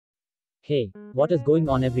Hey, what is going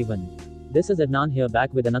on everyone? This is Adnan here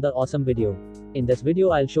back with another awesome video. In this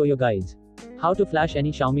video I'll show you guys how to flash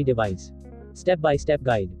any Xiaomi device. Step-by-step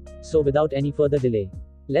guide. So without any further delay,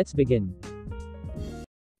 let's begin.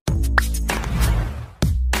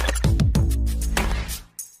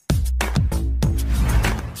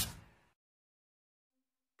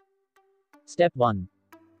 Step 1.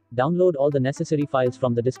 Download all the necessary files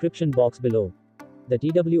from the description box below. The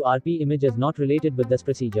TWRP image is not related with this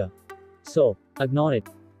procedure, so ignore it.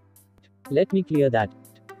 Let me clear that.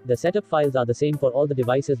 The setup files are the same for all the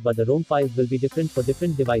devices, but the ROM files will be different for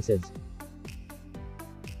different devices.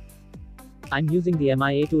 I'm using the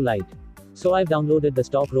MIUI Lite, so I've downloaded the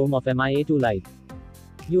stock ROM of MIUI Lite.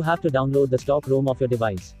 You have to download the stock ROM of your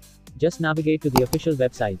device. Just navigate to the official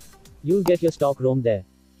website. You'll get your stock ROM there.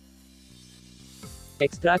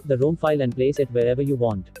 Extract the ROM file and place it wherever you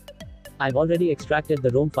want. I've already extracted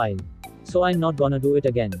the ROM file, so I'm not gonna do it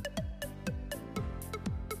again.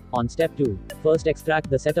 On step 2, first extract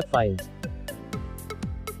the setup files.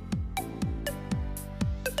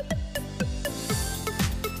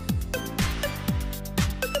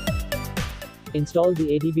 Install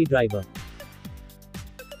the ADB driver.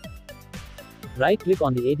 Right-click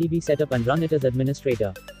on the ADB setup and run it as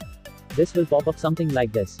administrator. This will pop up something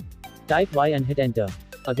like this. Type Y and hit enter.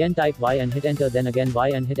 Again type Y and hit enter, then again Y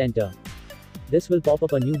and hit enter. This will pop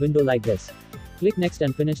up a new window like this. Click next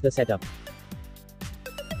and finish the setup.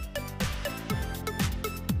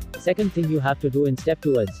 Second thing you have to do in step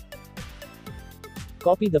 2 is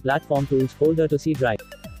copy the platform tools folder to C drive.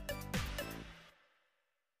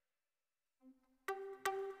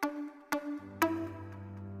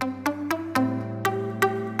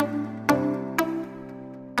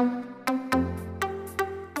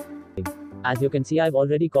 As you can see, I've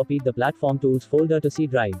already copied the platform tools folder to C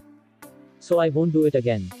drive, so I won't do it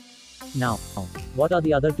again. Now, what are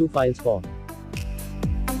the other two files for?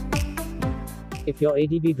 If your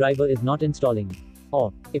ADB driver is not installing,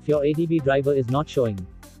 or if your ADB driver is not showing,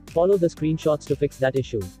 follow the screenshots to fix that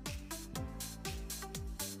issue.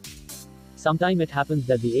 Sometimes it happens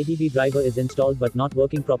that the ADB driver is installed but not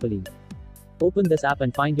working properly. Open this app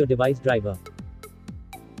and find your device driver.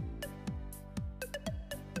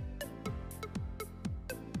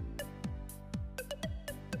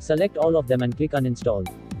 Select all of them and click uninstall.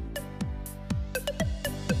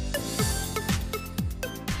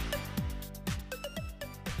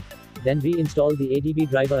 Then reinstall the ADB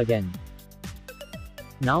driver again.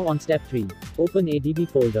 Now on step 3, open ADB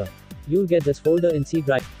folder. You'll get this folder in C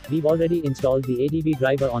drive. We've already installed the ADB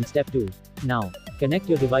driver on step 2. Now, connect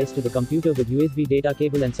your device to the computer with USB data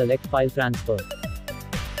cable and select file transfer.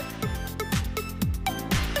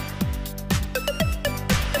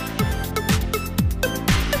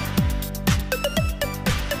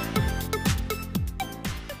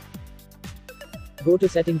 Go to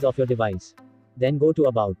settings of your device. Then go to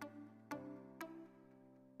about.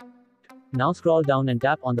 Now scroll down and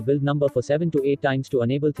tap on the build number for 7 to 8 times to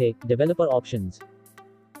enable the developer options.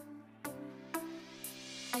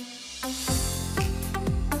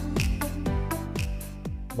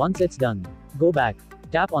 Once it's done, go back,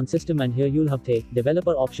 tap on system, and here you'll have the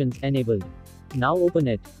developer options enabled. Now open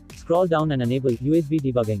it, scroll down and enable USB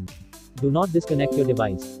debugging. Do not disconnect your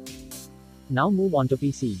device. Now move on to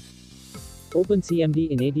PC. Open CMD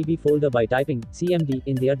in ADB folder by typing CMD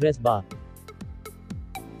in the address bar.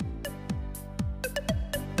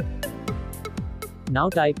 Now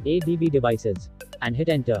type ADB devices and hit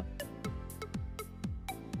enter.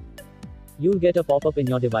 You'll get a pop-up in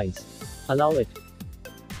your device. Allow it.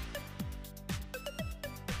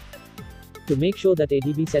 To make sure that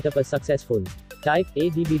ADB setup is successful, type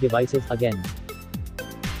ADB devices again.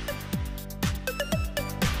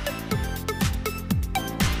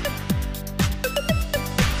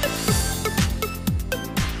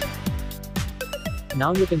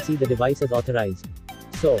 Now you can see the device is authorized.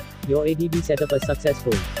 So, your ADB setup is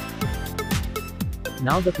successful.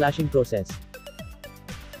 Now the flashing process.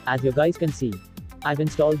 As you guys can see, I've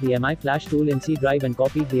installed the MI Flash tool in C drive and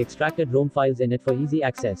copied the extracted ROM files in it for easy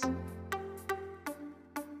access.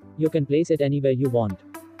 You can place it anywhere you want.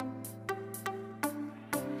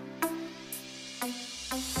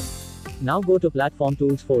 Now go to platform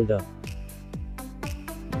tools folder.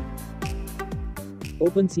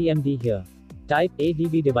 Open CMD here. Type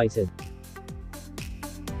ADB devices.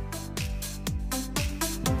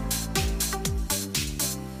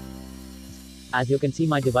 As you can see,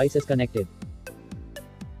 my device is connected.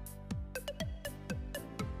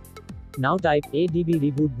 Now type ADB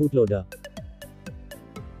reboot bootloader.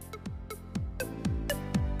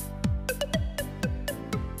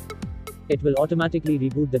 It will automatically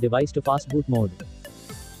reboot the device to fast boot mode.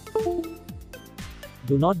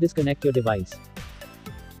 Do not disconnect your device.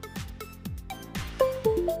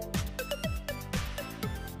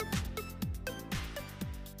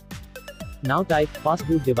 Now type fast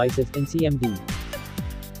boot devices in CMD.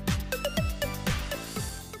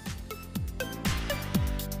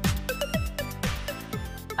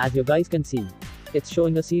 As you guys can see, it's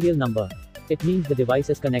showing a serial number. It means the device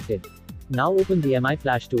is connected. Now open the MI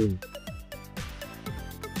Flash tool.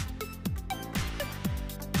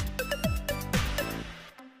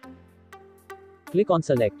 Click on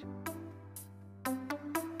Select.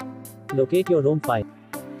 Locate your ROM file.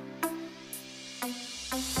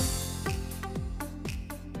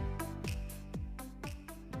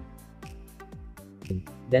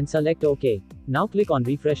 Then select OK. Now click on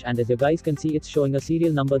Refresh, and as you guys can see, it's showing a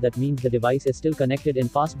serial number. That means the device is still connected in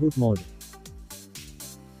fast boot mode.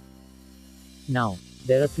 Now,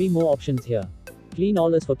 there are 3 more options here. Clean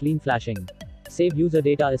all is for clean flashing. Save user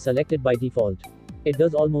data is selected by default. It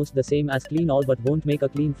does almost the same as clean all but won't make a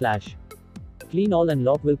clean flash. Clean all and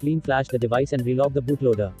lock will clean flash the device and relock the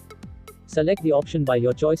bootloader. Select the option by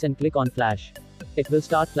your choice and click on Flash. It will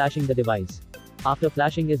start flashing the device. After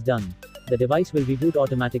flashing is done, the device will reboot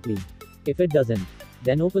automatically. If it doesn't,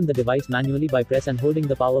 then open the device manually by press and holding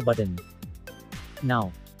the power button.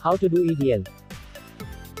 Now, how to do EDL?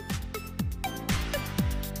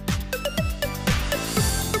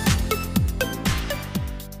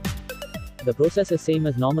 The process is same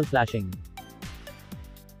as normal flashing.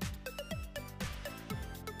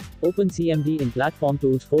 Open CMD in Platform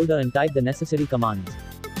Tools folder and type the necessary commands.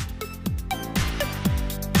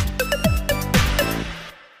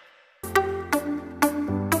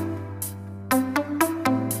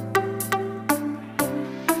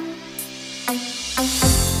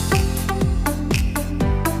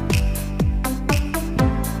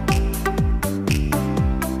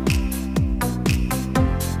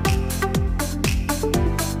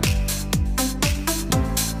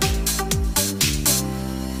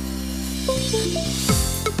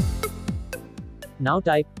 Now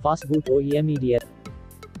type fastboot OEM EDL.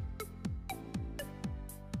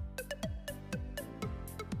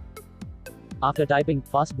 After typing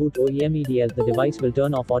fastboot OEM EDL, the device will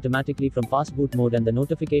turn off automatically from fastboot mode and the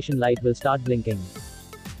notification light will start blinking.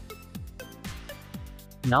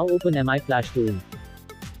 Now open MI Flash tool.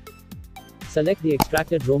 Select the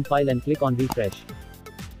extracted ROM file and click on Refresh.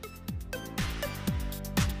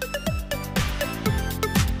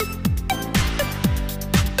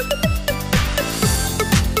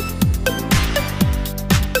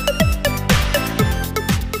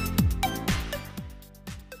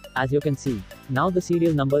 As you can see, now the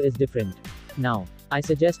serial number is different. Now, I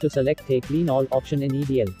suggest to select the Clean All option in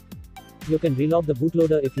EDL. You can relock the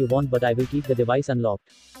bootloader if you want, but I will keep the device unlocked.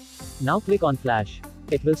 Now click on Flash.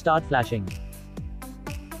 It will start flashing.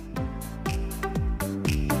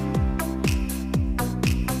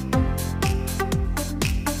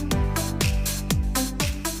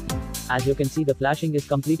 As you can see, the flashing is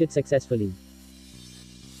completed successfully.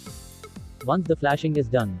 Once the flashing is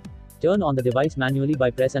done, turn on the device manually by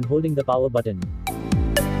press and holding the power button.